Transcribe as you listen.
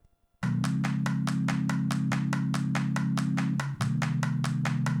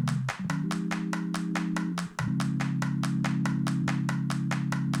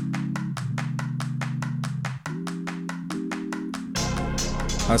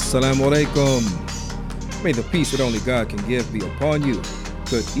Assalamu alaikum. May the peace that only God can give be upon you.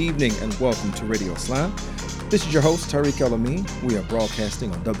 Good evening and welcome to Radio Islam. This is your host, Tariq El-Amin. We are broadcasting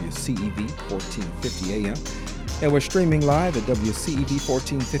on WCEV 1450 AM, and we're streaming live at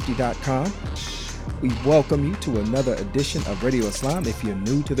WCEV1450.com. We welcome you to another edition of Radio Islam. If you're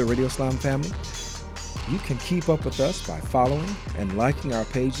new to the Radio Islam family, you can keep up with us by following and liking our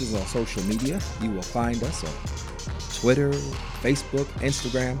pages on social media. You will find us on Twitter, Facebook,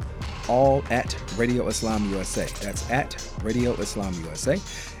 Instagram, all at Radio Islam USA. That's at Radio Islam USA.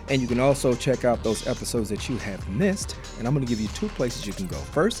 And you can also check out those episodes that you have missed. And I'm going to give you two places you can go.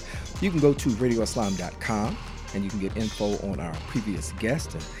 First, you can go to radioislam.com and you can get info on our previous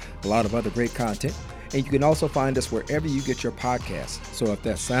guests and a lot of other great content. And you can also find us wherever you get your podcasts. So if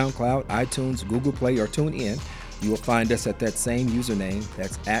that's SoundCloud, iTunes, Google Play, or TuneIn, you will find us at that same username.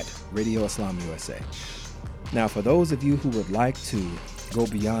 That's at Radio Islam USA. Now, for those of you who would like to go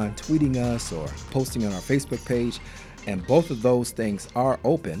beyond tweeting us or posting on our Facebook page, and both of those things are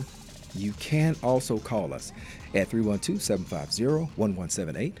open, you can also call us at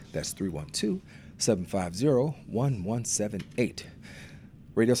 312-750-1178. That's 312-750-1178.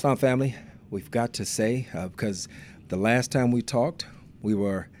 Radio Islam family, we've got to say, because the last time we talked, we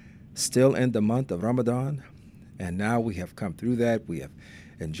were still in the month of Ramadan, and now we have come through that. We have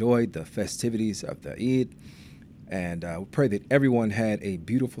enjoyed the festivities of the Eid, and we pray that everyone had a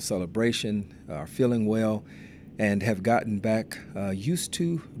beautiful celebration, are feeling well, and have gotten back used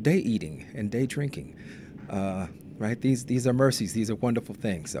to day eating and day drinking. Right? These are mercies. These are wonderful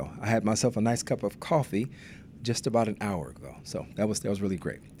things. So I had myself a nice cup of coffee just about an hour ago. So that was really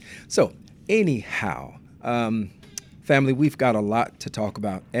great. So anyhow, family, we've got a lot to talk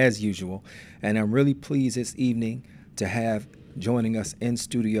about as usual, and I'm really pleased this evening to have joining us in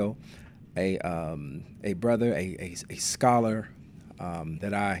studio a brother, a scholar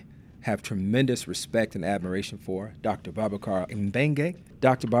that I have tremendous respect and admiration for, Dr. Boubacar Mbenge.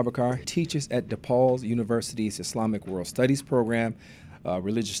 Dr. Boubacar teaches at DePaul University's Islamic World Studies program,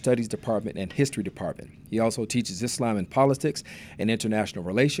 Religious Studies Department, and History Department. He also teaches Islam and Politics and International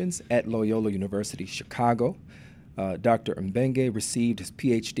Relations at Loyola University, Chicago. Dr. Mbenge received his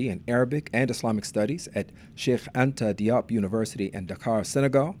PhD in Arabic and Islamic Studies at Sheikh Anta Diop University in Dakar,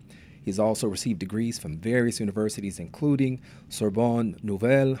 Senegal. He's also received degrees from various universities, including Sorbonne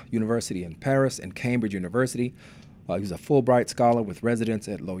Nouvelle University in Paris and Cambridge University. He's a Fulbright Scholar with residence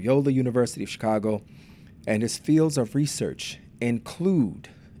at Loyola University of Chicago. And his fields of research include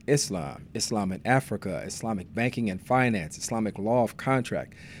Islam, Islam in Africa, Islamic banking and finance, Islamic law of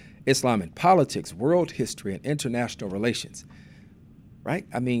contract, Islam in politics, world history, and international relations. Right?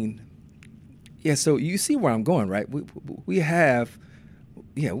 I mean, yeah, so you see where I'm going, right? We have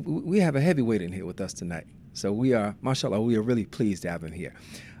a heavyweight in here with us tonight. So we are, mashallah, we are really pleased to have him here.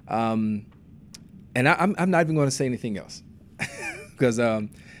 And I'm not even going to say anything else because, I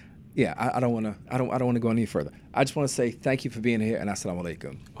don't want to go any further. I just want to say thank you for being here and assalamu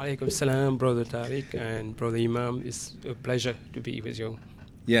alaikum. Alaikum salam, Brother Tariq and Brother Imam. It's a pleasure to be with you.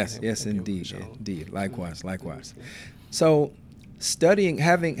 Yes, indeed. Likewise. So, studying,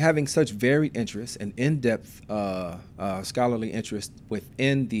 having such varied interests and in-depth scholarly interest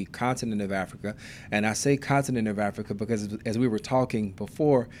within the continent of Africa, and I say continent of Africa because as we were talking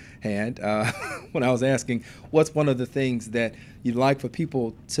beforehand, when I was asking what's one of the things that you'd like for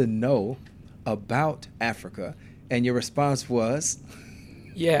people to know about Africa, and your response was?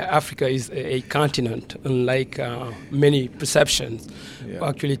 Yeah, Africa is a continent, unlike many perceptions. We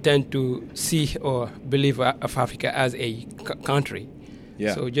actually tend to see or believe of Africa as a country.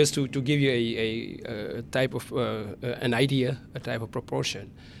 Yeah. So just to give you a type of an idea, a type of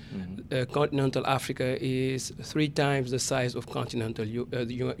proportion, continental Africa is 3 times the size of continental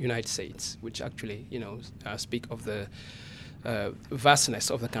the United States, which actually speak of the vastness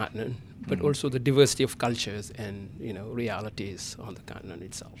of the continent, but also the diversity of cultures and realities on the continent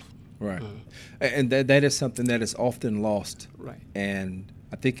itself. Right, and that is something that is often lost. Right, and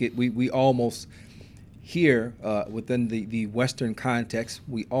I think we almost here within the Western context,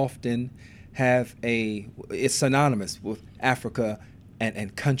 we often have it's synonymous with Africa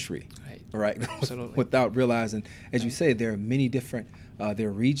and country. Right, absolutely. Without realizing, as you say, there are many different there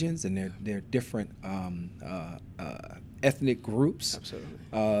are regions and there are different ethnic groups. Absolutely.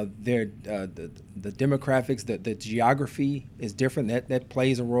 The demographics, the geography is different. That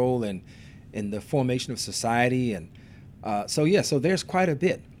plays a role in the formation of society, and so there's quite a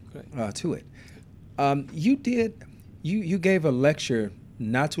bit to it. You gave a lecture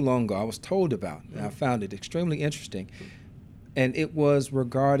not too long ago. I was told about. And I found it extremely interesting, and it was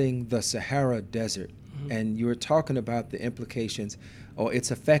regarding the Sahara Desert and you were talking about the implications or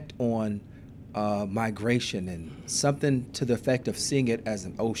its effect on migration and something to the effect of seeing it as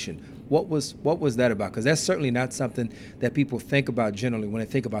an ocean. What was that about? Because that's certainly not something that people think about generally when they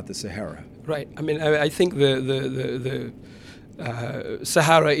think about the Sahara. Right. I mean, I think the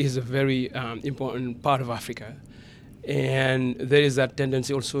Sahara is a very important part of Africa, and there is that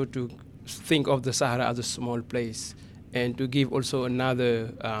tendency also to think of the Sahara as a small place, and to give also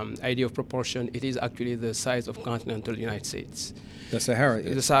another idea of proportion. It is actually the size of continental United States. The Sahara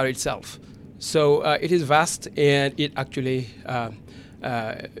is. The Sahara itself. So it is vast, and it actually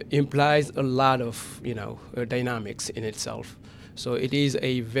implies a lot of dynamics in itself. So it is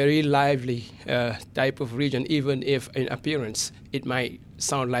a very lively type of region, even if in appearance it might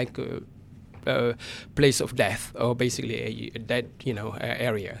sound like a place of death or basically a dead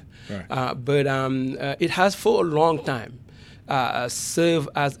area. Right. But it has for a long time served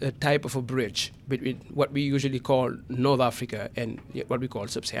as a type of a bridge between what we usually call North Africa and what we call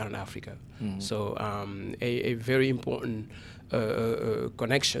Sub-Saharan Africa. Mm-hmm. So a very important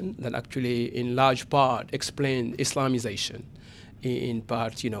connection that actually in large part explained Islamization in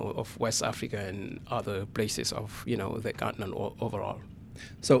parts of West Africa and other places of the continent overall.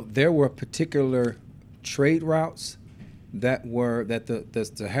 So there were particular trade routes that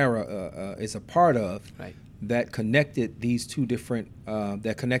the Sahara is a part of, right, that connected these two different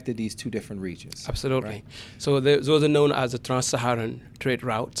regions. Absolutely. Right? So those are known as the Trans-Saharan trade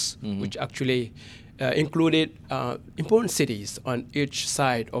routes, mm-hmm, which actually included important cities on each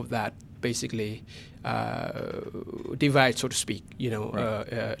side of that basically divide, so to speak,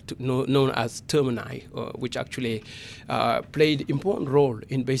 right, known as termini, which actually played important role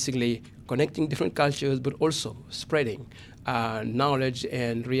in basically connecting different cultures, but also spreading knowledge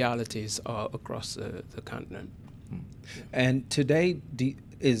and realities across the continent. And today,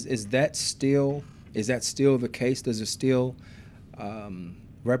 is that still the case? Does it still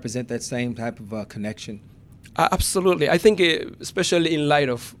represent that same type of connection? Absolutely. I think, especially in light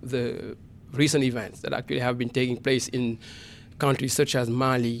of the recent events that actually have been taking place in countries such as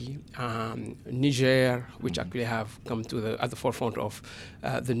Mali, Niger, which actually have come at the forefront of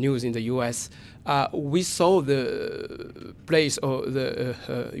the news in the U.S. We saw the place or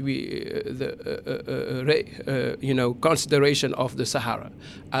consideration of the Sahara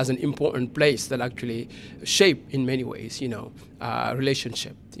as an important place that actually shaped in many ways,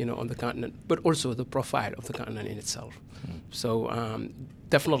 relationship, on the continent, but also the profile of the continent in itself. So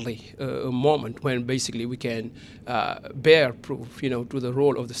definitely a moment when basically we can bear proof, to the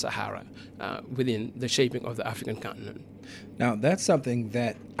role of the Sahara within the shaping of the African continent. Now, that's something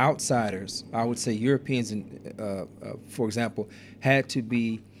that outsiders, I would say Europeans, for example, had to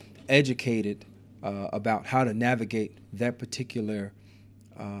be educated about how to navigate that particular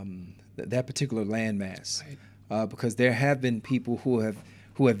landmass, right, because there have been people who have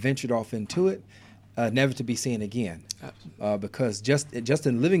ventured off into it, never to be seen again, because just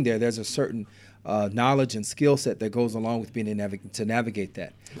in living there, there's a certain knowledge and skill set that goes along with being to navigate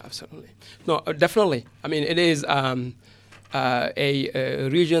that. Absolutely. No, definitely. I mean, it is a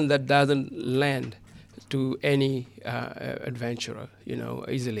region that doesn't lend to any adventurer,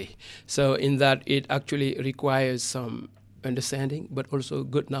 easily. So in that, it actually requires some understanding, but also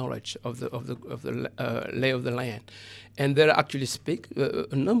good knowledge of the lay of the land. And there are actually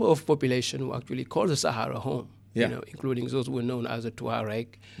a number of population who actually call the Sahara home. Yeah. Including those who were known as the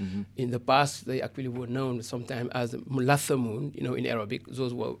Tuareg. Mm-hmm. In the past, they actually were known sometimes as the Mulathamun, in Arabic.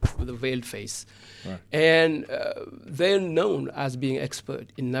 Those were with a veiled face. Right. And they're known as being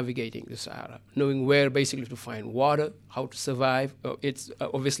expert in navigating the Sahara, knowing where basically to find water, how to survive. It's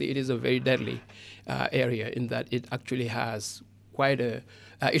obviously, it is a very deadly area in that it actually has quite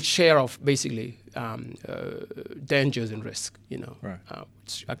its share of basically dangers and risk, right,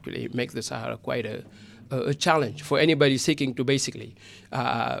 which actually makes the Sahara quite a challenge for anybody seeking to basically,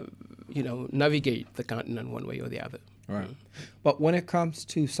 navigate the continent one way or the other. Right. But when it comes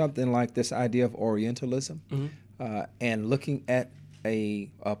to something like this idea of Orientalism, mm-hmm, and looking at a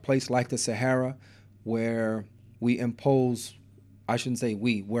place like the Sahara, where we impose, I shouldn't say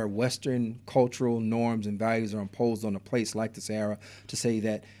where Western cultural norms and values are imposed on a place like the Sahara, to say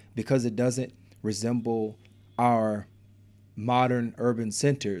that because it doesn't resemble our modern urban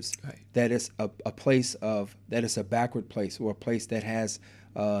centers, right, that it's a backward place, or a place that has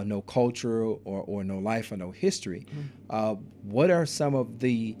no culture or no life or no history. Mm-hmm. What are some of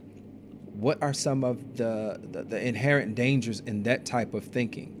the inherent dangers in that type of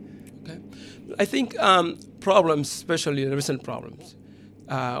thinking? Okay, I think problems, especially the recent problems,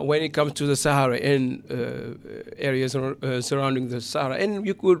 when it comes to the Sahara and areas surrounding the Sahara, and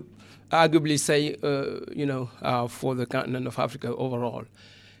you could arguably say, for the continent of Africa overall,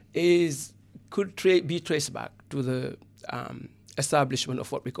 could be traced back to the establishment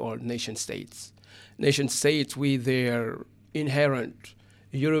of what we call nation states. Nation states with their inherent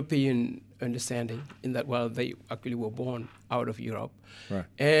European understanding in that, well, they actually were born out of Europe, right,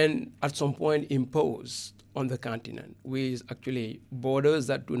 and at some point imposed on the continent with actually borders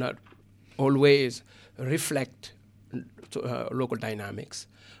that do not always reflect local dynamics,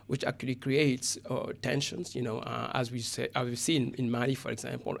 which actually creates tensions, as we've seen in Mali, for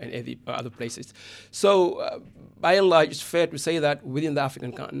example, and other places. So by and large, it's fair to say that within the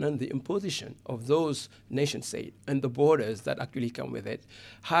African continent, the imposition of those nation states and the borders that actually come with it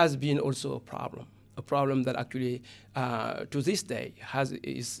has been also a problem that actually, to this day,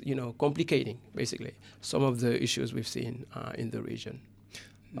 is complicating, basically, some of the issues we've seen in the region.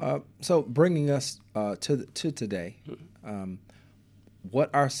 So bringing us to today,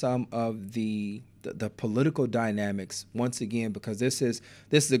 what are some of the political dynamics, once again, because this is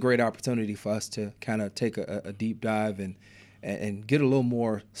a great opportunity for us to kind of take a deep dive and get a little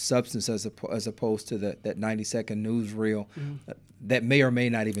more substance as opposed to that 90-second newsreel that may or may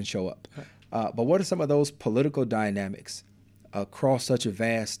not even show up. But what are some of those political dynamics across such a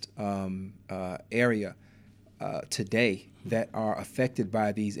vast area today that are affected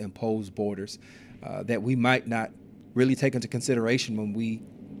by these imposed borders that we might not really take into consideration when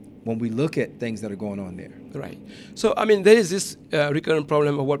we look at things that are going on there? Right. So, there is this recurrent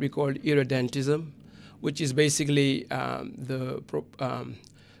problem of what we call irredentism, which is basically that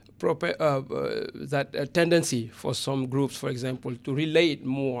tendency for some groups, for example, to relate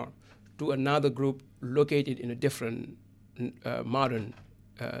more to another group located in a different modern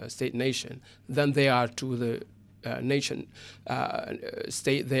state nation than they are to the nation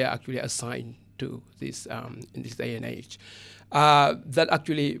state they are actually assigned to this in this day and age. That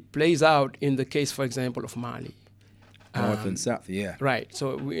actually plays out in the case, for example, of Mali. North and South, yeah. Right.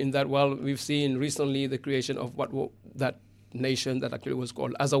 So we've seen recently the creation of that nation that actually was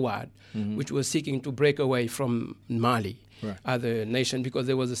called Azawad, which was seeking to break away from Mali, right, the nation, because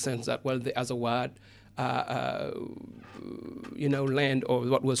there was a sense that, well, the Azawad land, or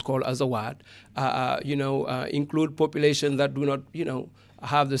what was called Azawad, include population that do not,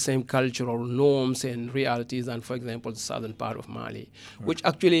 have the same cultural norms and realities than, for example, the southern part of Mali, right, which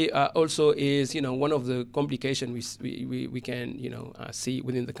actually also is, one of the complications we can, see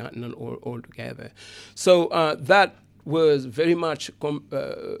within the continent altogether. So that was very much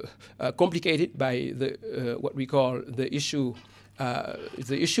complicated by what we call the issues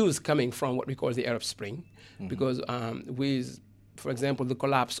coming from what we call the Arab Spring, because with, for example, the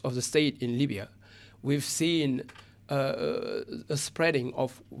collapse of the state in Libya, we've seen a spreading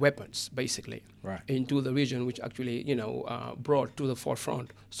of weapons, basically, right, into the region, which actually, brought to the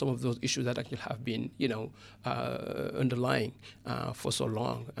forefront some of those issues that actually have been, underlying for so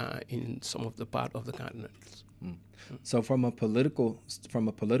long in some of the part of the continent. So from a political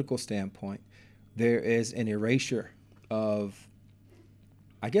standpoint, there is an erasure of,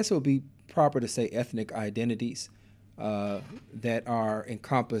 I guess it would be proper to say, ethnic identities that are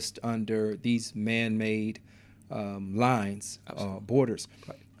encompassed under these man-made lines, borders,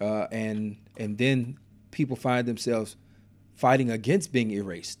 right, and then people find themselves fighting against being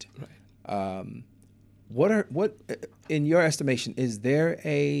erased. Right. What in your estimation, is there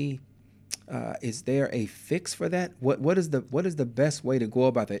a fix for that? What is the best way to go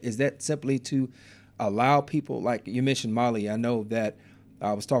about that? Is that simply to allow people, like you mentioned Mali? I know that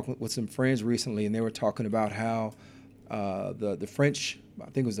I was talking with some friends recently, and they were talking about how the French, I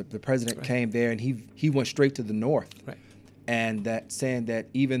think it was the president, right, came there, and he went straight to the north, right, and that saying that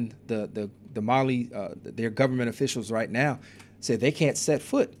even the Mali their government officials right now said they can't set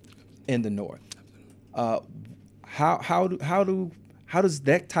foot in the north. How does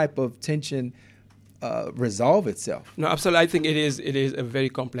that type of tension resolve itself? No, absolutely. I think it is a very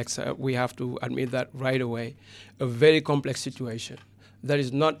complex. We have to admit that right away. A very complex situation that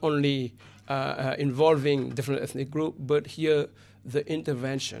is not only involving different ethnic groups, but here the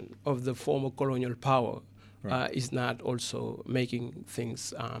intervention of the former colonial power, right, is not also making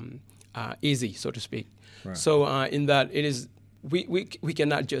things easy, so to speak. Right. So in that, it is. We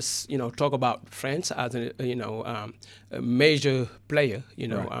cannot just talk about France as a major player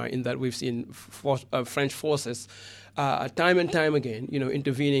right, in that we've seen French forces time and time again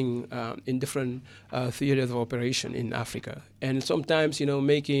intervening in different theaters of operation in Africa, and sometimes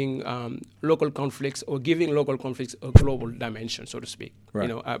making local conflicts or giving local conflicts a global dimension, so to speak,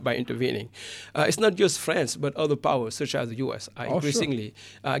 right, by intervening. It's not just France, but other powers such as the U.S. are increasingly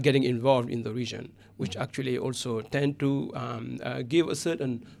getting involved in the region, which actually also tend to give a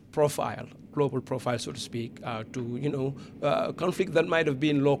certain profile, global profile, so to speak, to conflict that might have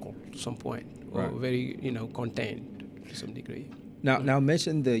been local to some point, or very contained to some degree. Now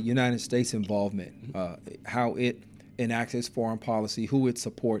mention the United States involvement, how it enacts its foreign policy, who it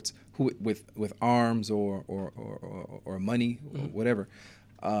supports, who with arms or money or whatever.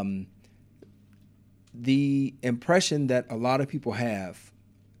 The impression that a lot of people have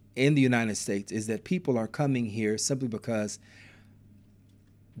in the United States is that people are coming here simply because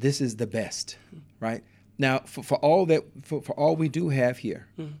this is the best, right? Now, for all we do have here,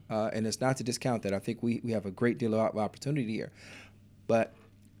 and it's not to discount that. I think we have a great deal of opportunity here, but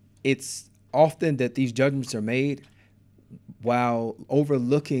it's often that these judgments are made while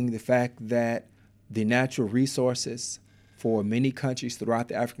overlooking the fact that the natural resources for many countries throughout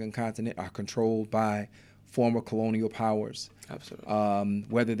the African continent are controlled by former colonial powers. Absolutely.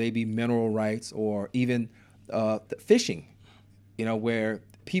 Whether they be mineral rights or even fishing, where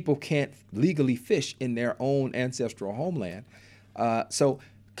people can't legally fish in their own ancestral homeland. So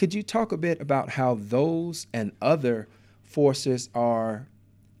could you talk a bit about how those and other forces are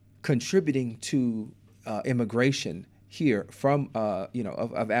contributing to immigration here from,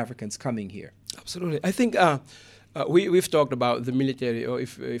 of Africans coming here? Absolutely. I think we've talked about the military, or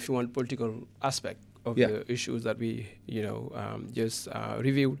if you want, political aspect of the issues that we just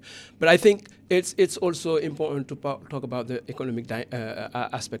reviewed, but I think it's also important to talk about the economic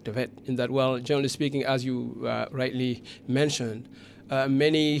aspect of it. In that, generally speaking, as you rightly mentioned,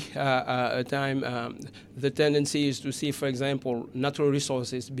 many time the tendency is to see, for example, natural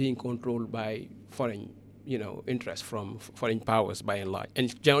resources being controlled by foreign interests from foreign powers by and large,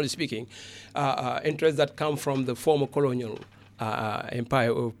 and generally speaking, interests that come from the former colonial empire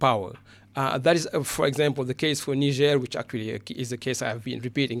or power. That is, for example, the case for Niger, which actually is a case I've been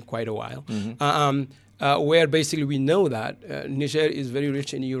repeating quite a while, where basically we know that Niger is very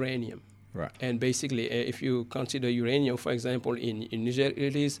rich in uranium. Right. And basically, if you consider uranium, for example, in Niger,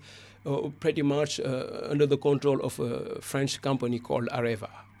 it is pretty much under the control of a French company called Areva,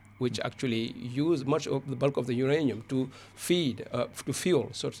 which actually use much of the bulk of the uranium to feed, to fuel,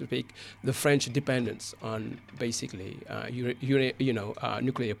 so to speak, the French dependence on basically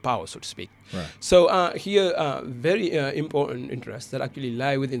nuclear power, so to speak. Right. So here, very important interests that actually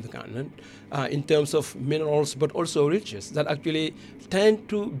lie within the continent in terms of minerals, but also riches that actually tend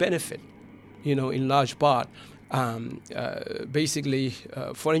to benefit, in large part, basically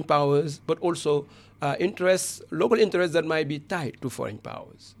foreign powers, but also local interests that might be tied to foreign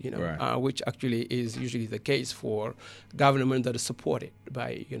powers, which actually is usually the case for government that is supported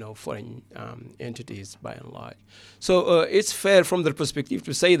by, foreign entities by and large. So it's fair from the perspective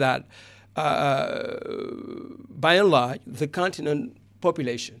to say that by and large, the continent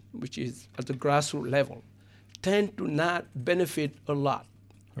population, which is at the grassroots level, tend to not benefit a lot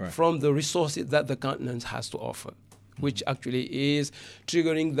from the resources that the continent has to offer, which actually is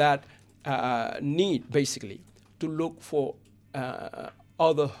triggering that need, basically, to look for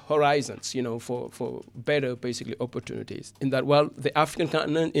other horizons, for better, basically, opportunities. In that, the African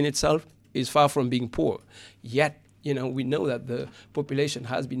continent in itself is far from being poor, yet, we know that the population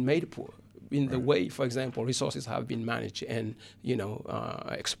has been made poor in the way, for example, resources have been managed and,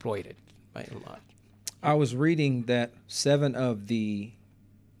 exploited by and large. I was reading that 7 of the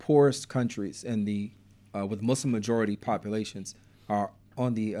poorest countries in the with Muslim majority populations are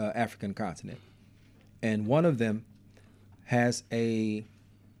on the African continent, and one of them has I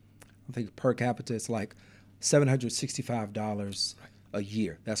think per capita it's like $765 a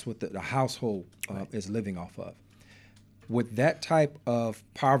year. That's what the household is living off of. With that type of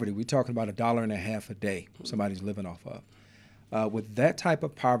poverty, we're talking about $1.50 a day somebody's living off of. With that type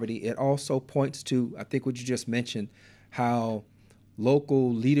of poverty, it also points to, I think what you just mentioned, how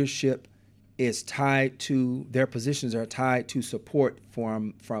local leadership is tied to, their positions are tied to support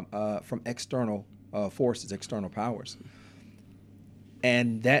from external forces, external powers.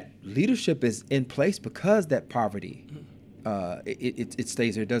 And that leadership is in place because that poverty, it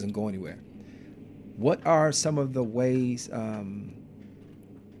stays there, it doesn't go anywhere. What are some of the ways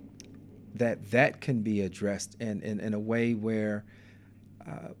that can be addressed in a way where,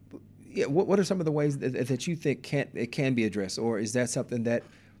 what are some of the ways that you think it can be addressed, or is that something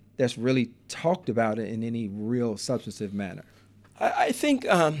that's really talked about in any real substantive manner? I think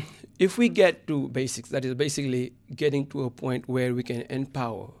if we get to basics, that is basically getting to a point where we can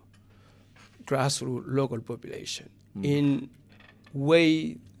empower grassroots local population in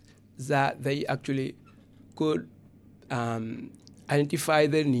ways that they actually could identify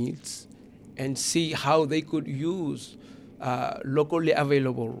their needs and see how they could use locally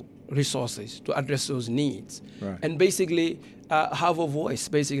available resources to address those needs, right. and basically have a voice,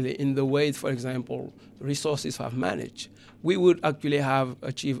 basically, in the way, for example, resources have managed, we would actually have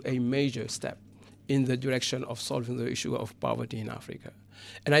achieved a major step in the direction of solving the issue of poverty in Africa.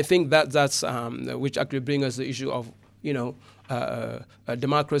 And I think that's which actually brings us the issue of,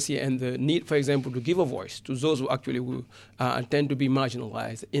 democracy and the need, for example, to give a voice to those who actually tend to be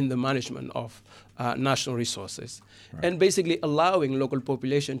marginalized in the management of national resources, right. And basically allowing local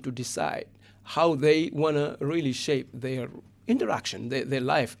population to decide how they want to really shape their interaction, their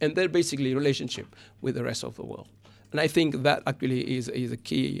life, and their basically relationship with the rest of the world. And I think that actually is a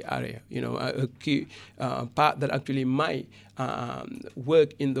key area, a key part that actually might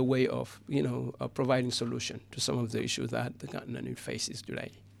work in the way of, providing solution to some of the issues that the continent faces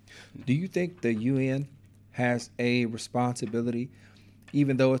today. Do you think the UN has a responsibility,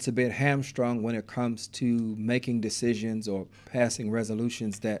 even though it's a bit hamstrung when it comes to making decisions or passing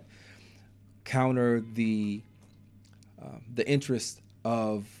resolutions that counter the interests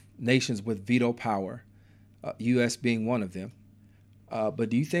of nations with veto power, U.S. being one of them? But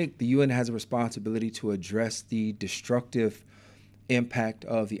do you think the UN has a responsibility to address the destructive impact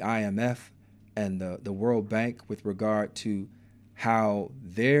of the IMF and the World Bank with regard to how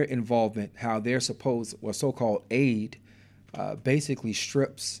their involvement, how their so-called aid basically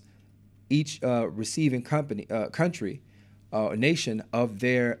strips each receiving country, nation of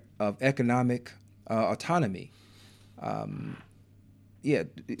their economic autonomy?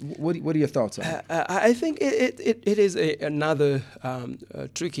 What are your thoughts on that? I think it is another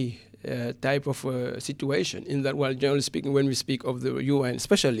tricky type of situation in that, well, generally speaking, when we speak of the UN,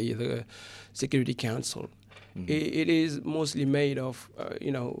 especially the Security Council, mm-hmm. it is mostly made of,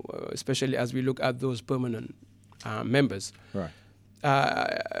 especially as we look at those permanent members. Right.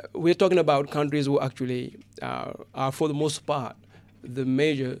 We're talking about countries who actually are, for the most part, the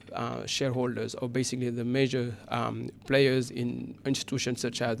major shareholders, or basically the major players in institutions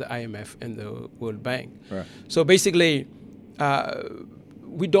such as the IMF and the World Bank. Right. So basically,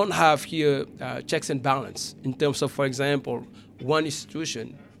 we don't have here checks and balance in terms of, for example, one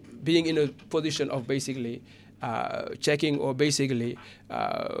institution being in a position of basically checking or basically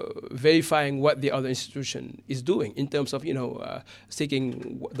verifying what the other institution is doing in terms of,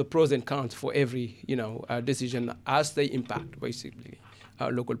 seeking the pros and cons for every, decision as they impact basically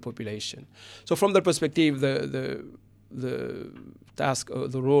local population. So from that perspective, the task or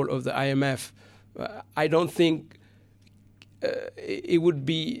the role of the IMF, I don't think it would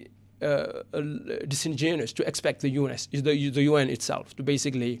be disingenuous to expect the UN itself to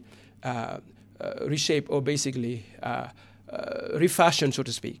basically reshape or basically refashion, so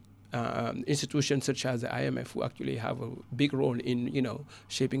to speak, institutions such as the IMF, who actually have a big role in,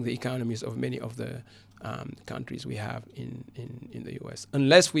 shaping the economies of many of the countries we have in the U.S.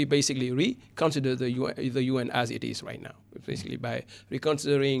 Unless we basically reconsider the UN as it is right now, basically by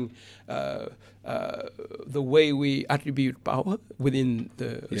reconsidering the way we attribute power within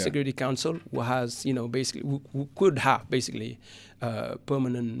the Security Council, who has, basically, who could have basically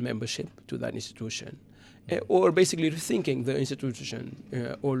permanent membership to that institution. Or basically rethinking the institution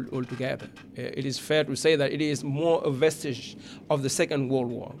altogether. It is fair to say that it is more a vestige of the Second World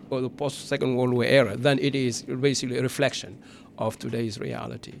War or the post-Second World War era than it is basically a reflection of today's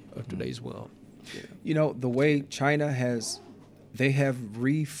reality, of today's world. Yeah. The way China they have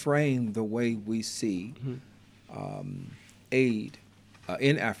reframed the way we see aid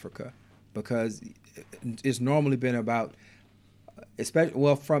in Africa, because it's normally been about,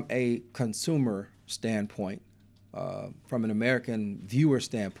 from a consumer standpoint, from an American viewer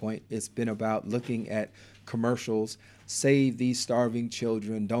standpoint, it's been about looking at commercials, save these starving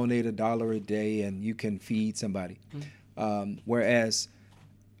children, donate $1 a day, and you can feed somebody. Mm-hmm. Whereas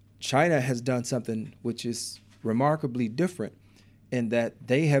China has done something which is remarkably different in that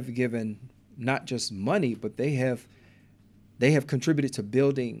they have given not just money, but they have contributed to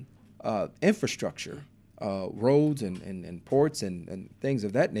building infrastructure, roads and ports and things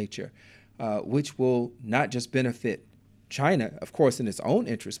of that nature, which will not just benefit China, of course, in its own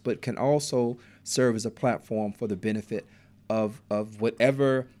interest, but can also serve as a platform for the benefit of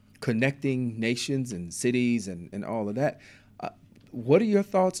whatever connecting nations and cities and all of that. What are your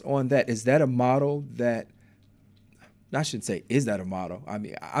thoughts on that? Is that a model that, I shouldn't say, is that a model? I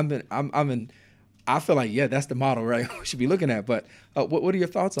mean, I feel like, that's the model, right? We should be looking at. But what are your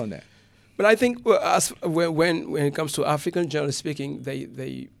thoughts on that? But I think when it comes to African, generally speaking,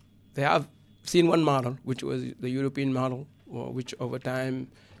 they have seen one model, which was the European model, which over time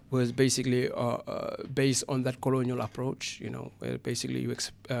was basically based on that colonial approach, where basically you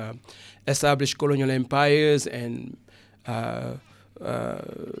establish colonial empires and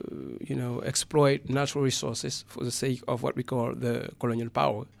exploit natural resources for the sake of what we call the colonial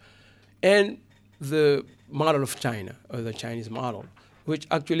power, and the model of China, or the Chinese model, which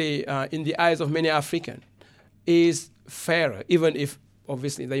actually, in the eyes of many Africans, is fairer, even if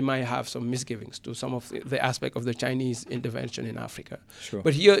obviously they might have some misgivings to some of the aspect of the Chinese intervention in Africa. Sure.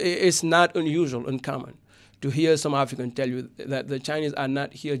 But here it's not unusual, uncommon, to hear some African tell you that the Chinese are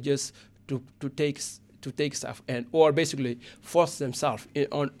not here just to take stuff or basically force themselves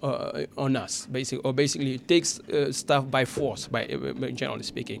on us, basically takes stuff by force, by generally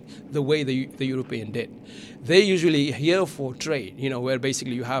speaking, the way the European did. They usually here for trade, where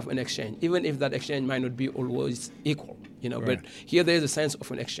basically you have an exchange, even if that exchange might not be always equal, right. But here there's a sense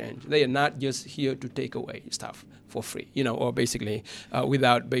of an exchange. They are not just here to take away stuff for free, or basically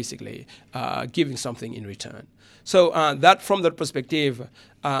without basically giving something in return. So that from that perspective,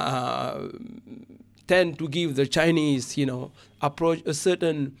 tend to give the Chinese, approach a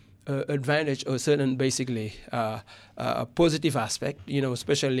certain advantage or certain basically positive aspect,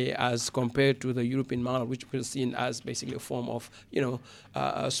 especially as compared to the European model, which was seen as basically a form of,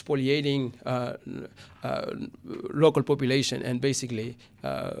 spoliating local population and basically,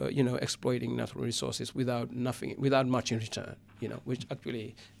 exploiting natural resources without much in return, which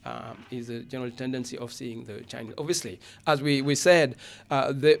actually is a general tendency of seeing the Chinese. Obviously, as we said,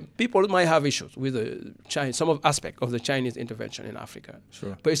 the people might have issues with the some aspect of the Chinese intervention in Africa.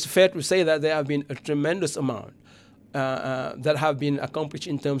 Sure. But it's fair to say that there have been a tremendous amount that have been accomplished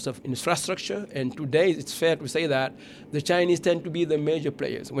in terms of infrastructure, and today it's fair to say that the Chinese tend to be the major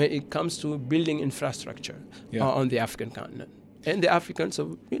players when it comes to building infrastructure on the African continent. And the Africans,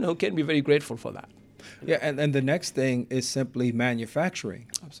 can be very grateful for that. Yeah, and the next thing is simply manufacturing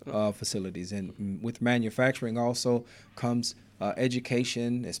facilities. And with manufacturing also comes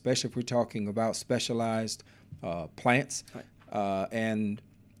education, especially if we're talking about specialized plants. Right. And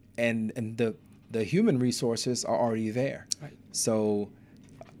the human resources are already there. Right. So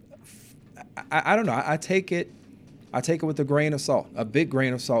I don't know. I take it with a grain of salt, a big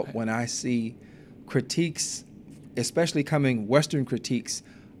grain of salt, right, when I see critiques, especially coming Western critiques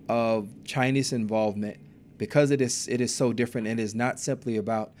of Chinese involvement, because it is so different. It is not simply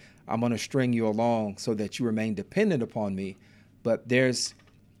about I'm going to string you along so that you remain dependent upon me, but there's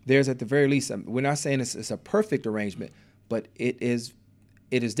at the very least, we're not saying it's a perfect arrangement, but it is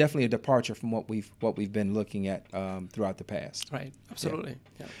definitely a departure from what we've been looking at throughout the past. Right, absolutely.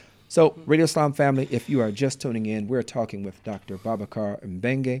 Yeah. So, Radio Islam family, if you are just tuning in, we're talking with Dr. Babacar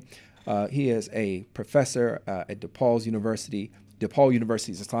Mbengue. He is a professor at DePaul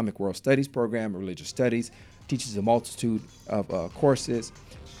University's Islamic World Studies program, religious studies, teaches a multitude of courses.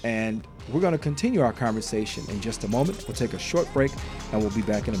 And we're going to continue our conversation in just a moment. We'll take a short break, and we'll be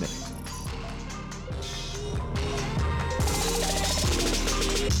back in a minute.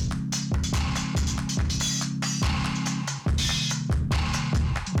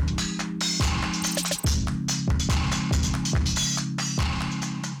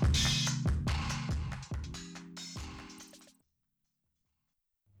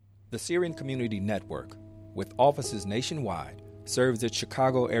 The Syrian Community Network, with offices nationwide, serves its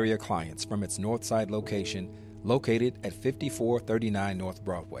Chicago area clients from its Northside location, located at 5439 North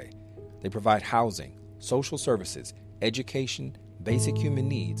Broadway. They provide housing, social services, education, basic human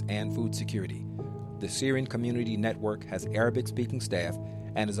needs, and food security. The Syrian Community Network has Arabic-speaking staff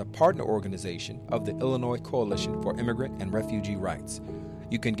and is a partner organization of the Illinois Coalition for Immigrant and Refugee Rights.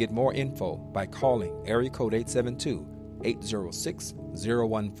 You can get more info by calling area code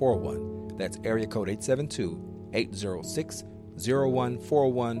 872-806-0141. That's area code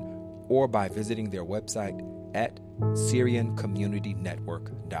 872-806-0141, or by visiting their website at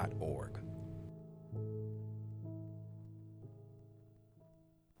SyrianCommunityNetwork.org.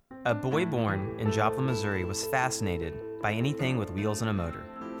 A boy born in Joplin, Missouri was fascinated by anything with wheels and a motor.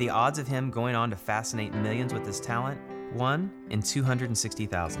 The odds of him going on to fascinate millions with his talent? 1 in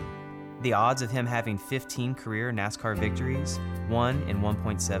 260,000. The odds of him having 15 career NASCAR victories? 1 in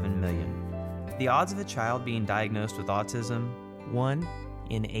 1.7 million. The odds of a child being diagnosed with autism? 1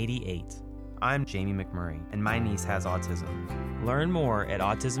 in 88. I'm Jamie McMurray, and my niece has autism. Learn more at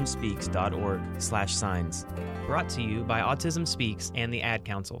autismspeaks.org/signs. Brought to you by Autism Speaks and the Ad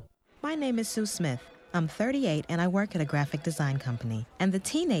Council. My name is Sue Smith. I'm 38 and I work at a graphic design company. And the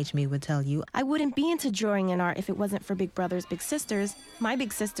teenage me would tell you, I wouldn't be into drawing and art if it wasn't for Big Brothers Big Sisters. My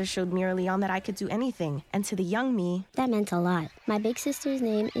big sister showed me early on that I could do anything. And to the young me, that meant a lot. My big sister's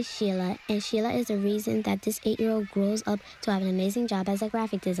name is Sheila, and Sheila is the reason that this 8-year-old grows up to have an amazing job as a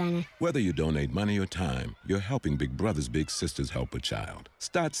graphic designer. Whether you donate money or time, you're helping Big Brothers Big Sisters help a child.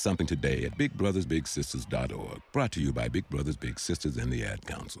 Start something today at bigbrothersbigsisters.org. Brought to you by Big Brothers Big Sisters and the Ad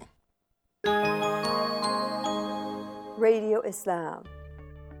Council. Radio Islam,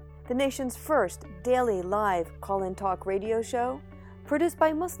 the nation's first daily live call-in talk radio show produced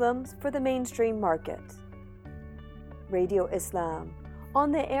by Muslims for the mainstream market. Radio Islam,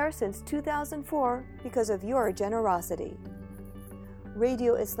 on the air since 2004 because of your generosity.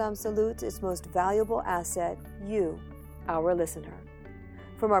 Radio Islam salutes its most valuable asset, you, our listener.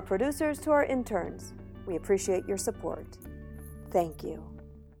 From our producers to our interns, we appreciate your support. Thank you.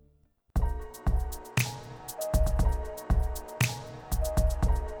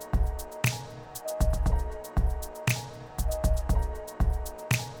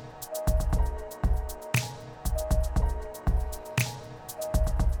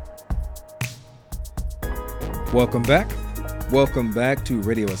 Welcome back. Welcome back to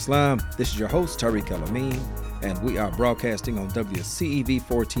Radio Islam. This is your host, Tariq El-Amin, and we are broadcasting on WCEV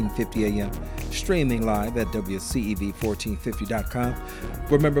 1450 AM, streaming live at WCEV1450.com.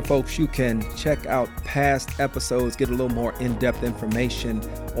 Remember, folks, you can check out past episodes, get a little more in-depth information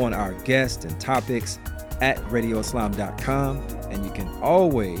on our guests and topics at radioislam.com, and you can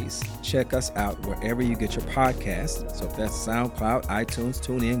always check us out wherever you get your podcasts. So if that's SoundCloud, iTunes,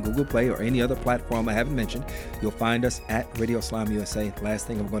 TuneIn, Google Play, or any other platform I haven't mentioned, you'll find us at Radio Islam USA. Last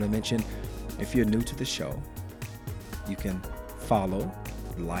thing I'm going to mention, if you're new to the show, you can follow,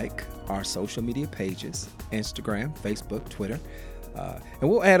 like our social media pages, Instagram, Facebook, Twitter, and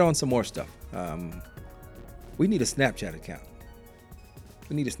we'll add on some more stuff. We need a Snapchat account.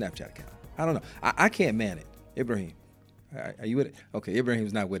 I don't know. I can't man it. Ibrahim, are you with it? Okay,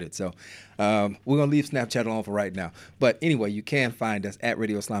 Ibrahim's not with it. So we're going to leave Snapchat alone for right now. But anyway, you can find us at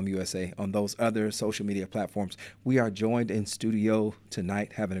Radio Islam USA on those other social media platforms. We are joined in studio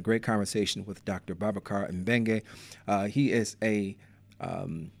tonight having a great conversation with Dr. Babakar Mbenge. He is a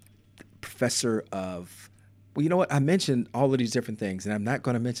professor of, well, you know what? I mentioned all of these different things, and I'm not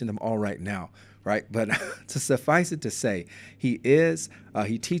going to mention them all right now. Right, but to suffice it to say, he teaches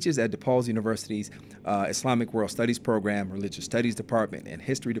at DePaul University's Islamic World Studies program, Religious Studies department, and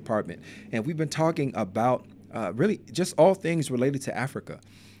History department, and we've been talking about really just all things related to Africa,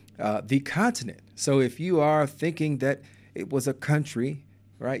 the continent. So if you are thinking that it was a country,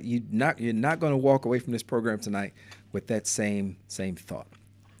 right, you're not going to walk away from this program tonight with that same thought.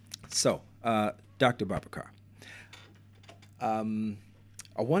 So, Dr. Babakar.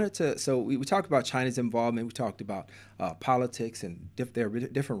 I wanted to, so we talked about China's involvement. We talked about politics and there are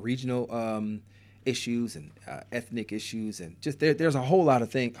different regional issues and ethnic issues, and just there's a whole lot of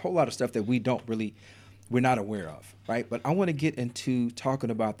stuff that we're not aware of, right? But I want to get into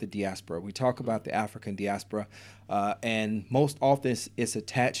talking about the diaspora. We talk about the African diaspora, and most often it's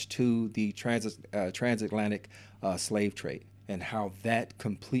attached to the transatlantic slave trade and how that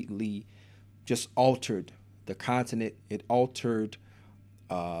completely just altered the continent. It altered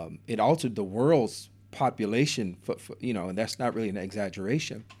the world's population, and that's not really an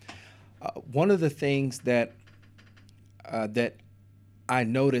exaggeration. One of the things that I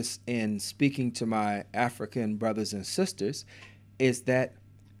notice in speaking to my African brothers and sisters is that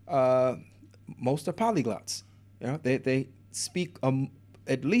most are polyglots. They speak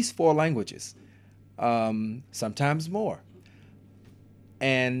at least 4 languages, sometimes more.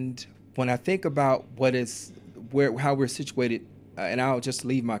 And when I think about how we're situated, and I'll just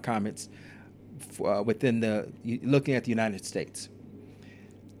leave my comments looking at the United States.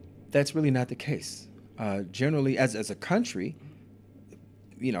 That's really not the case. Generally, as a country,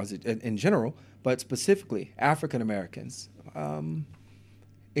 in general, but specifically African Americans,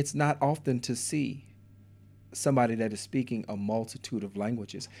 it's not often to see somebody that is speaking a multitude of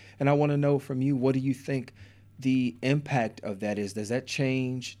languages. And I want to know from you, what do you think the impact of that is? Does that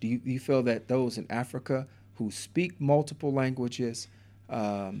change? Do you feel that those in Africa who speak multiple languages,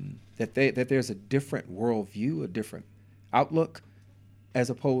 that there's a different worldview, a different outlook,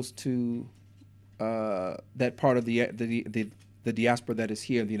 as opposed to that part of the diaspora that is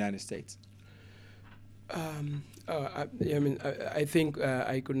here in the United States? I think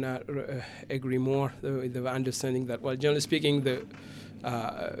I could not agree more with the understanding that, well, generally speaking, the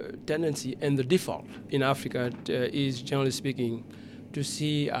tendency and the default in Africa is, generally speaking, to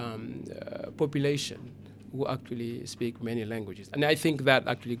see population who actually speak many languages. And I think that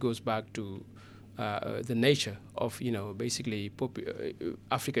actually goes back to the nature of, basically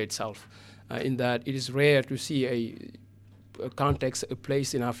Africa itself, in that it is rare to see a context, a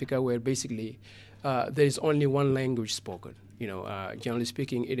place in Africa where basically there is only one language spoken. Generally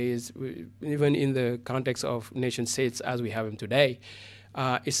speaking, it is, even in the context of nation states as we have them today,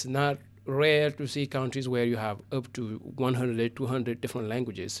 it's not rare to see countries where you have up to 100, 200 different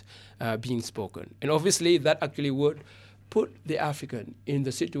languages being spoken. And obviously that actually would put the African in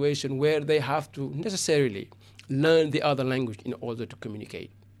the situation where they have to necessarily learn the other language in order to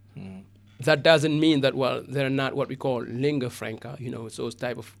communicate. That doesn't mean that, they're not what we call lingua franca, it's those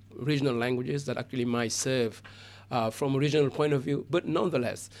type of regional languages that actually might serve from a regional point of view. But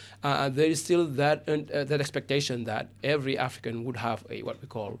nonetheless, there is still that expectation that every African would have what we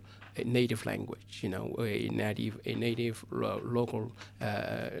call a native language, a native local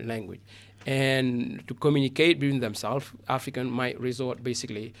language. And to communicate between themselves, African might resort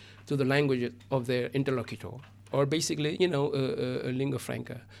basically to the language of their interlocutor, or basically, a lingua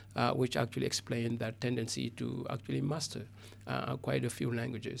franca, which actually explains that tendency to actually master quite a few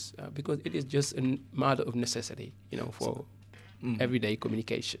languages, because it is just a matter of necessity, for everyday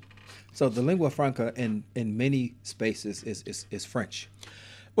communication. So the lingua franca in many spaces is French.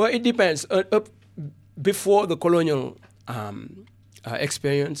 Well, it depends. Before the colonial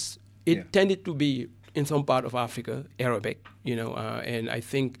experience, it tended to be, in some part of Africa, Arabic, and I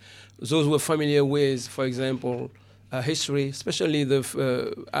think those who are familiar with, for example, history, especially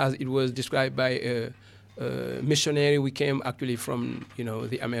as it was described by a missionary who came actually from,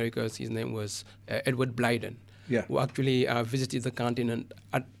 the Americas. His name was Edward Blyden, who actually visited the continent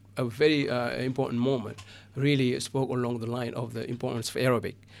at a very important moment, really spoke along the line of the importance of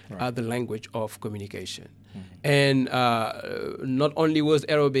Arabic, the language of communication. And not only was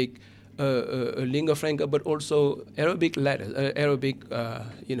Arabic a lingua franca, but also Arabic letters, Arabic,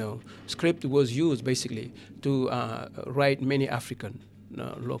 script was used basically to write many African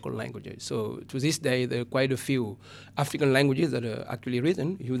local languages. So to this day, there are quite a few African languages that are actually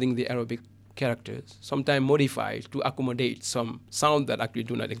written using the Arabic characters, sometimes modified to accommodate some sound that actually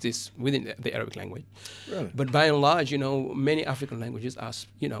do not exist within the Arabic language. Really? But by and large, many African languages are,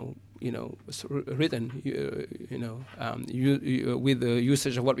 written, with the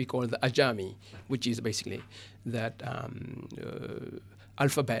usage of what we call the Ajami, which is basically that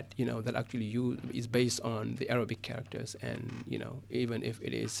alphabet, that actually is based on the Arabic characters, and even if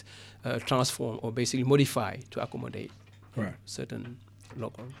it is transformed or basically modified to accommodate certain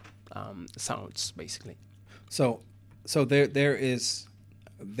local sounds, basically. So there is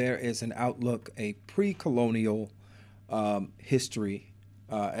an outlook, a pre-colonial history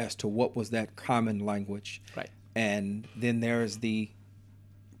as to what was that common language, right? And then there is the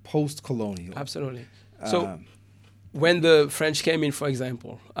post-colonial. Absolutely. So when the French came in, for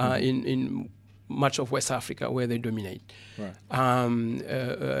example, in much of West Africa where they dominate,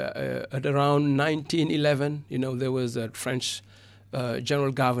 at around 1911, there was a French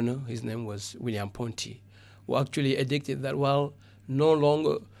general governor. His name was William Ponty, who actually edicted that, no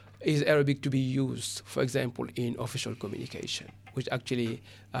longer is Arabic to be used, for example, in official communication, which actually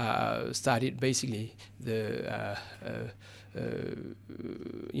started basically the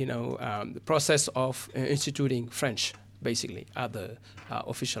process of instituting French, basically, as the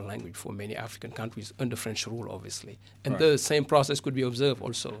official language for many African countries under French rule, obviously. And the same process could be observed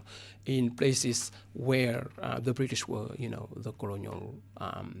also in places where the British were, the colonial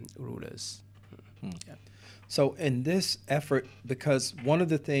rulers. Yeah. So in this effort, because one of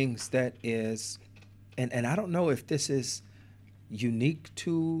the things that is, and I don't know if this is unique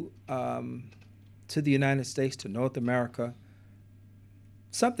to the United States, to North America,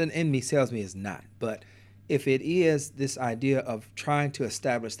 something in me tells me it's not, but if it is this idea of trying to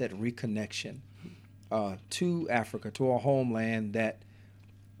establish that reconnection to Africa, to our homeland that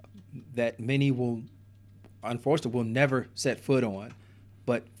many will, unfortunately, will never set foot on,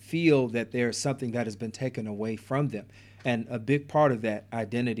 but feel that there's something that has been taken away from them. And a big part of that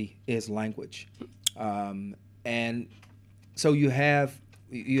identity is language. And so you have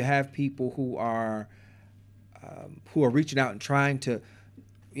people who are reaching out and trying to,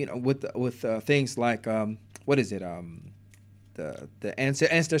 with things like what is it, the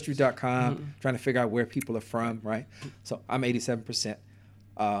Ancestry.com, trying to figure out where people are from, right? So I'm 87%.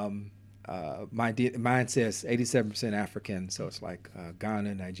 Mine says 87% African, so it's like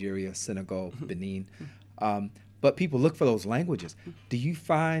Ghana, Nigeria, Senegal, Benin. But people look for those languages. Do you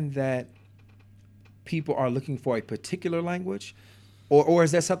find that people are looking for a particular language, or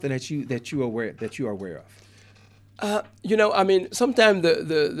is that something that you are aware of? Sometimes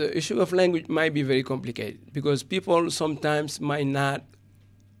the issue of language might be very complicated because people sometimes might not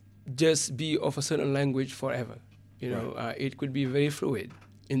just be of a certain language forever. It could be very fluid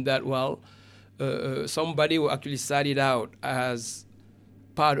in that, somebody who actually started out as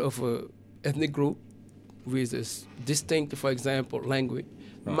part of a ethnic group with a distinct, for example, language,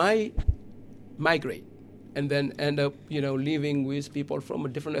 might migrate and then end up, living with people from a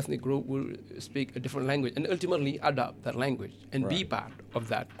different ethnic group who speak a different language and ultimately adopt that language and be part of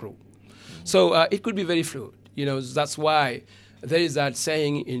that group. So it could be very fluid. That's why there is that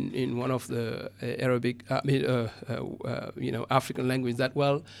saying in one of the African language that,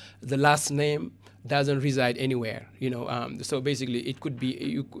 the last name doesn't reside anywhere. So basically it could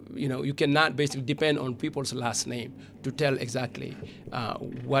be, you cannot basically depend on people's last name to tell exactly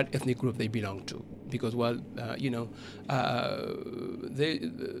what ethnic group they belong to. Because, the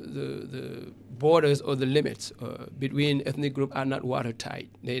borders or the limits between ethnic groups are not watertight.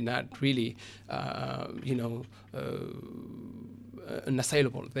 They're not really,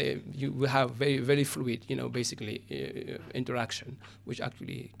 unassailable. You will have very, very fluid, interaction, which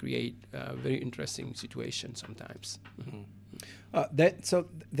actually create very interesting situations sometimes. So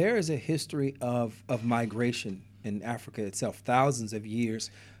there is a history of migration in Africa itself, thousands of years,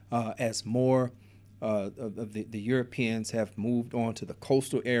 as more of the Europeans have moved on to the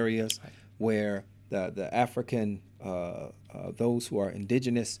coastal areas, where the African, those who are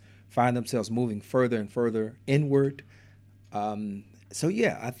indigenous, find themselves moving further and further inward. I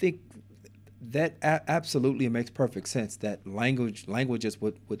think that absolutely makes perfect sense that languages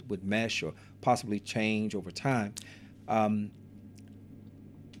would mesh or possibly change over time.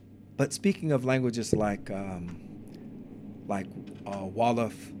 But speaking of languages like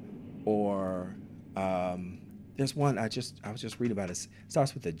Wolof, or there's one I was just reading about. It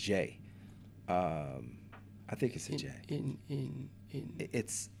starts with a J. I think it's a J.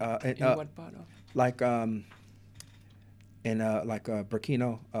 It's in what part of?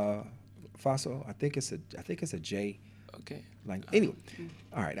 Burkina Faso. I think it's a J. Okay. Anyway,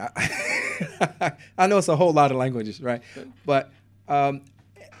 all right. I know it's a whole lot of languages, right? But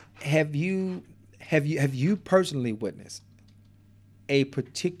have you personally witnessed a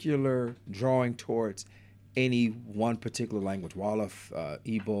particular drawing towards any one particular language, Wolof,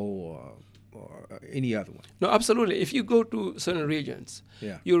 Igbo, or any other one? No, absolutely. If you go to certain regions,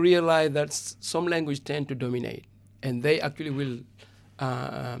 you realize that some language tend to dominate, and they actually will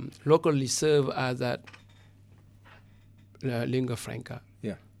locally serve as that lingua franca.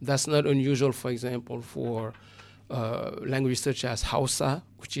 Yeah, that's not unusual. For example, for languages such as Hausa,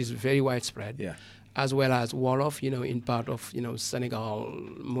 which is very widespread. Yeah. As well as Wolof, in part of, Senegal,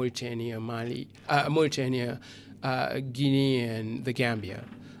 Mauritania, Guinea, and the Gambia,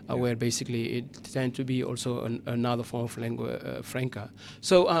 where basically it tends to be also another form of lingua franca.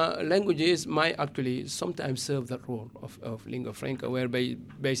 So languages might actually sometimes serve that role of lingua franca, where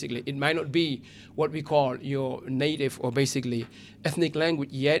basically it might not be what we call your native or basically ethnic language,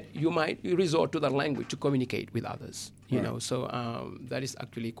 yet you might resort to that language to communicate with others. So that is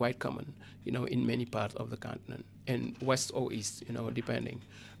actually quite common, in many parts of the continent, and west or east, depending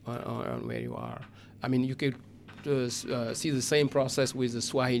on where you are. I mean, you could see the same process with the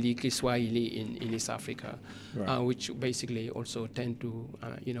Kiswahili in East Africa, which basically also tend to,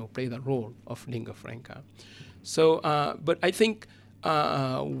 play the role of lingua franca. So, but I think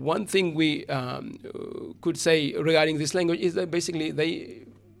one thing we could say regarding this language is that basically they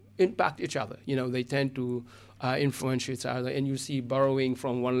impact each other. They tend to influence each other, and you see borrowing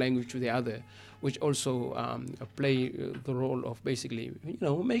from one language to the other, which also play the role of basically,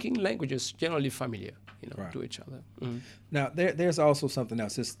 making languages generally familiar, to each other. Mm-hmm. Now, there's also something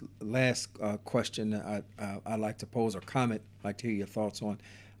else. This last question I'd like to pose, or comment, I'd like to hear your thoughts on.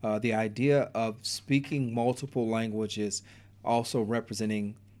 The idea of speaking multiple languages also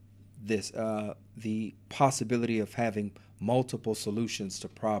representing this, the possibility of having multiple solutions to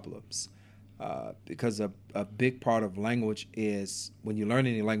problems. Because a big part of language is, when you learn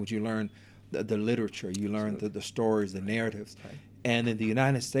any language, you learn the literature, you learn the stories, the narratives. Right. And in the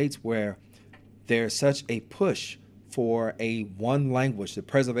United States, where there's such a push for a one language, the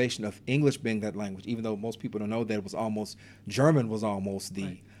preservation of English being that language, even though most people don't know that German was almost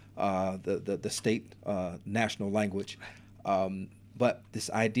the state national language. But this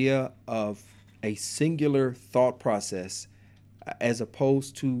idea of a singular thought process as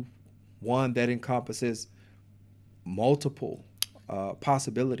opposed to one that encompasses multiple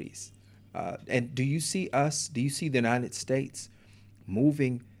possibilities. And do you see the United States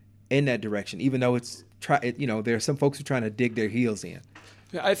moving in that direction, even though there are some folks who are trying to dig their heels in?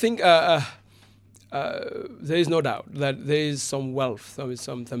 I think there is no doubt that there is some wealth,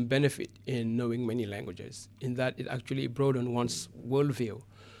 some benefit in knowing many languages, in that it actually broadens one's worldview.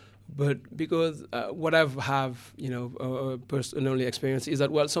 But because what I've personally experienced is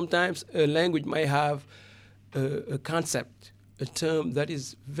that, well, sometimes a language might have a concept, a term that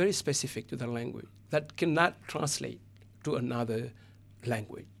is very specific to the language that cannot translate to another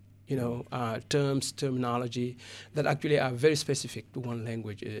language. Terms, terminology that actually are very specific to one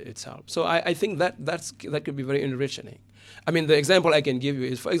language itself. So I think that could be very enriching. I mean, the example I can give you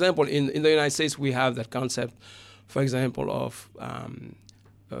is, for example, in the United States, we have that concept, for example, of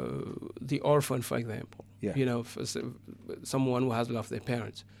the orphan, for example. Yeah. For someone who has lost their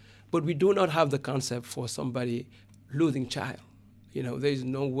parents. But we do not have the concept for somebody losing child. There is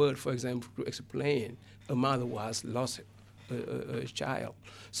no word, for example, to explain a mother who has lost a child.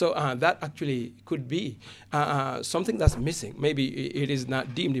 So that actually could be something that's missing. Maybe it is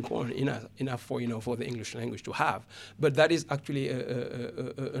not deemed important enough for the English language to have. But that is actually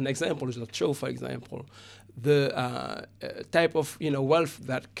an example that show, for example, the type of wealth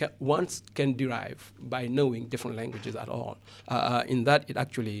that one can derive by knowing different languages at all. In that, it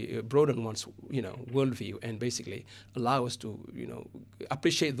actually broadens one's worldview and basically allow us to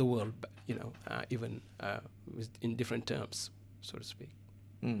appreciate the world even in different terms, so to speak.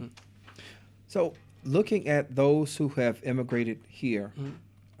 So, looking at those who have immigrated here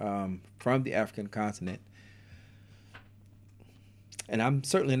from the African continent, and I'm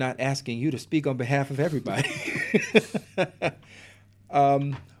certainly not asking you to speak on behalf of everybody,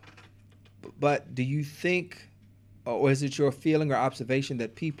 but do you think, or is it your feeling or observation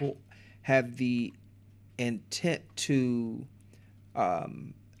that people have the intent to,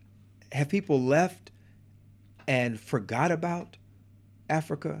 have people left and forgot about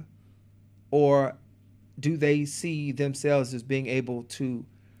Africa, or do they see themselves as being able to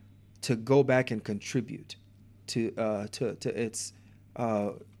go back and contribute to its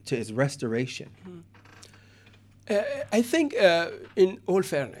restoration? I think, in all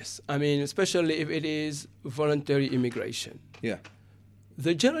fairness, I mean, especially if it is voluntary immigration. Yeah.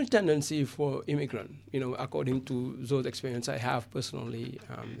 The general tendency for immigrant, according to those experiences I have personally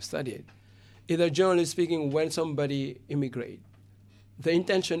studied, is that generally speaking, when somebody immigrates, the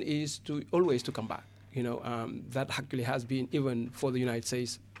intention is to always to come back. That actually has been even for the United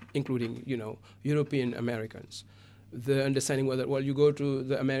States, including European Americans. The understanding was that, well, you go to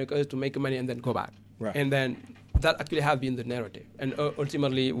the Americas to make money and then go back. Right. And then that actually has been the narrative. And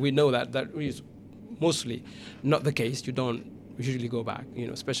ultimately, we know that is mostly not the case. You don't usually go back,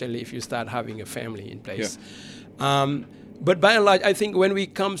 especially if you start having a family in place. Yeah. But by and large, I think when we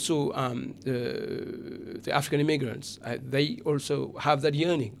come to the African immigrants, they also have that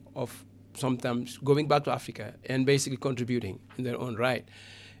yearning of sometimes going back to Africa and basically contributing in their own right.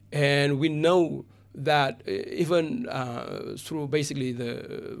 And we know that even through basically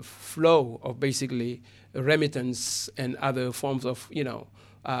the flow of basically remittance and other forms of,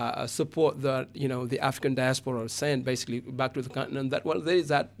 support that, the African diaspora send basically back to the continent, that, well, there is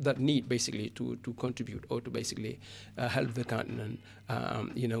that need basically to contribute or to basically help the continent,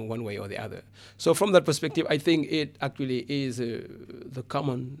 one way or the other. So from that perspective, I think it actually is the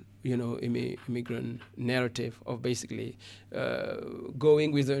common, immigrant narrative of basically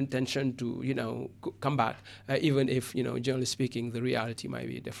going with the intention to, come back, even if, generally speaking, the reality might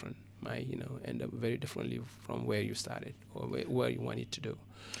be different, might, end up very differently from where you started or where you wanted to do.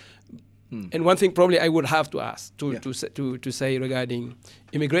 And one thing probably I would have to ask to say regarding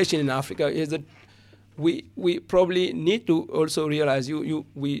immigration in Africa is that we probably need to also realize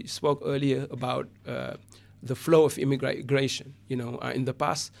we spoke earlier about the flow of immigration, in the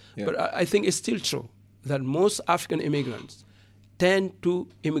past. Yeah. But I think it's still true that most African immigrants tend to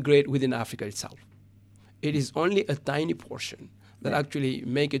immigrate within Africa itself. It is only a tiny portion that actually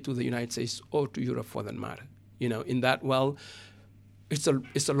make it to the United States or to Europe for that matter. In that, well, it's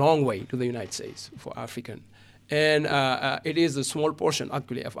a long way to the United States for African. And it is a small portion,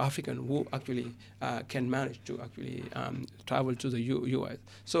 actually, of African who actually can manage to actually travel to the U.S.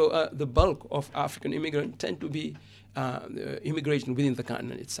 So the bulk of African immigrants tend to be immigration within the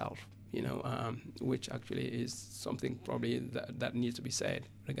continent itself, which actually is something probably that needs to be said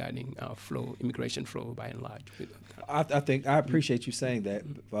regarding immigration flow by and large. I think I appreciate you saying that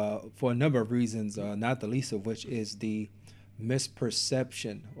for a number of reasons, not the least of which is the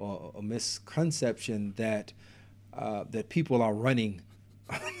misperception or misconception that that people are running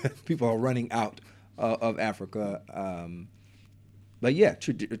out of Africa. But yeah,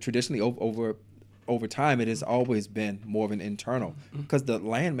 traditionally over time, it has always been more of an internal because the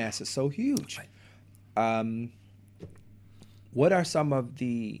landmass is so huge. What are some of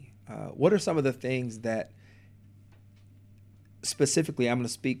the things that specifically, I'm going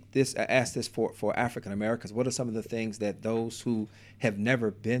to ask this for African Americans. What are some of the things that those who have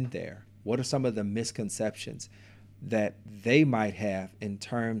never been there, what are some of the misconceptions that they might have in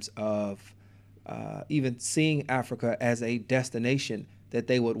terms of even seeing Africa as a destination that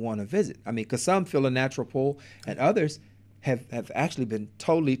they would want to visit? I mean, because some feel a natural pull, and others have actually been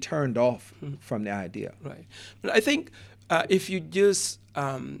totally turned off from the idea. Right. But I think if you just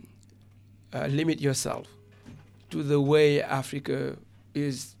limit yourself to the way Africa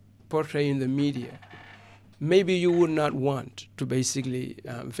is portrayed in the media, maybe you would not want to basically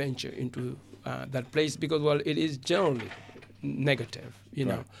venture into that place because, well, it is generally negative, you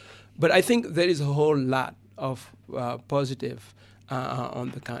know. But I think there is a whole lot of positive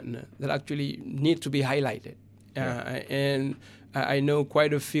on the continent that actually need to be highlighted. And I know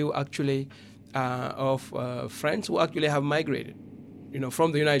quite a few actually of friends who actually have migrated, you know,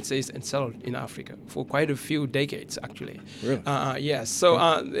 from the United States and settled in Africa for quite a few decades, actually. Really? Yes. So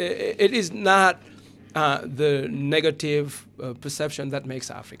it is not the negative perception that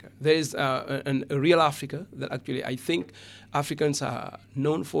makes Africa. There is a real Africa that actually I think Africans are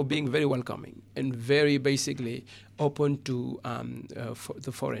known for being very welcoming and very basically open to for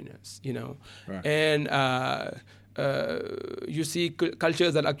the foreigners, you know. Right. And you see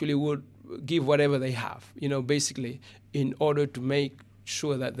cultures that actually would give whatever they have, you know, basically in order to make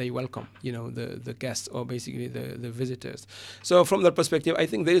sure that they welcome, you know, the guests or basically the visitors. So from that perspective, I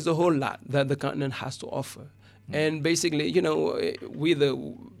think there is a whole lot that the continent has to offer. And basically, you know, with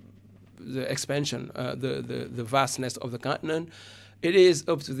the expansion, the vastness of the continent, it is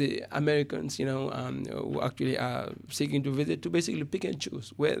up to the Americans, you know, who actually are seeking to visit to basically pick and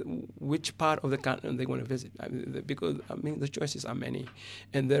choose which part of the continent they want to visit. Because the choices are many,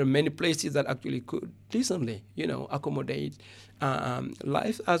 and there are many places that actually could decently, you know, accommodate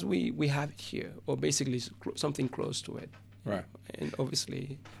life as we have it here, or basically something close to it. Right. And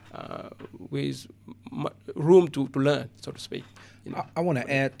obviously, with room to learn, so to speak. You know? I want to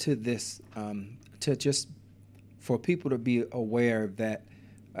add to this, to just for people to be aware that,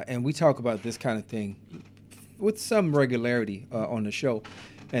 and we talk about this kind of thing with some regularity on the show,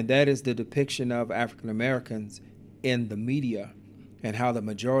 and that is the depiction of African Americans in the media and how the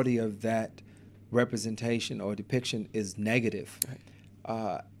majority of that representation or depiction is negative.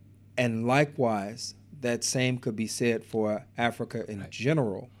 Right. And likewise, that same could be said for Africa in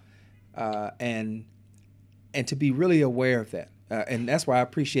general, and to be really aware of that. And that's why I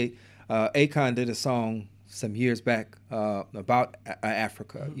appreciate Akon did a song some years back about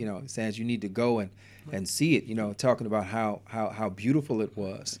Africa, you know, saying you need to go and see it, you know, talking about how beautiful it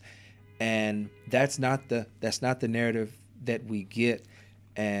was. And that's not the narrative that we get.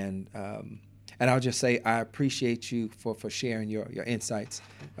 And I'll just say I appreciate you for sharing your insights,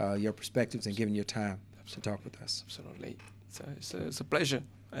 your perspectives, and giving your time to talk with us. Absolutely. It's a pleasure.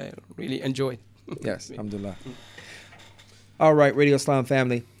 I really enjoyed. Yes, alhamdulillah. All right, Radio Islam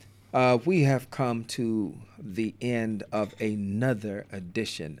family. We have come to the end of another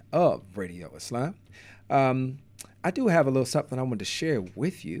edition of Radio Islam. I do have a little something I want to share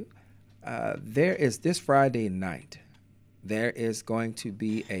with you. There is this Friday night, there is going to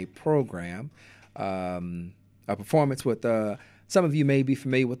be a program, a performance with, some of you may be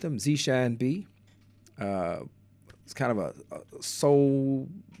familiar with them, Zishan B. It's kind of a soul,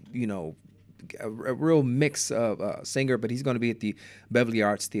 you know, a real mix of singer, but he's going to be at the Beverly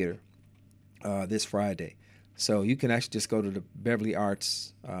Arts Theater this Friday. So you can actually just go to the Beverly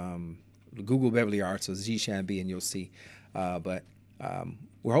Arts, Google Beverly Arts or Zishan B, and you'll see. But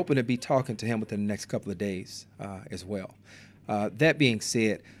we're hoping to be talking to him within the next couple of days as well. That being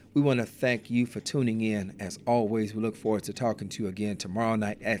said, we want to thank you for tuning in. As always, we look forward to talking to you again tomorrow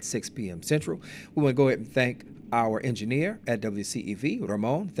night at 6 p.m. Central. We want to go ahead and thank our engineer at WCEV,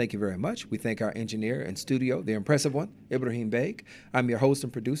 Ramon. Thank you very much. We thank our engineer in studio, the impressive one, Ibrahim Beg. I'm your host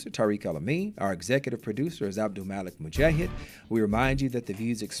and producer, Tariq Al-Amin. Our executive producer is Abdul Malik Mujahid. We remind you that the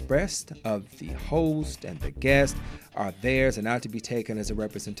views expressed of the host and the guest are theirs and not to be taken as a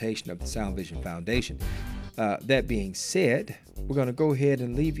representation of the Sound Vision Foundation. That being said, we're going to go ahead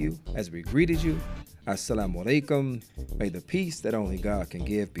and leave you as we greeted you. Assalamu alaikum. May the peace that only God can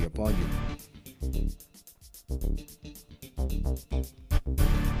give be upon you.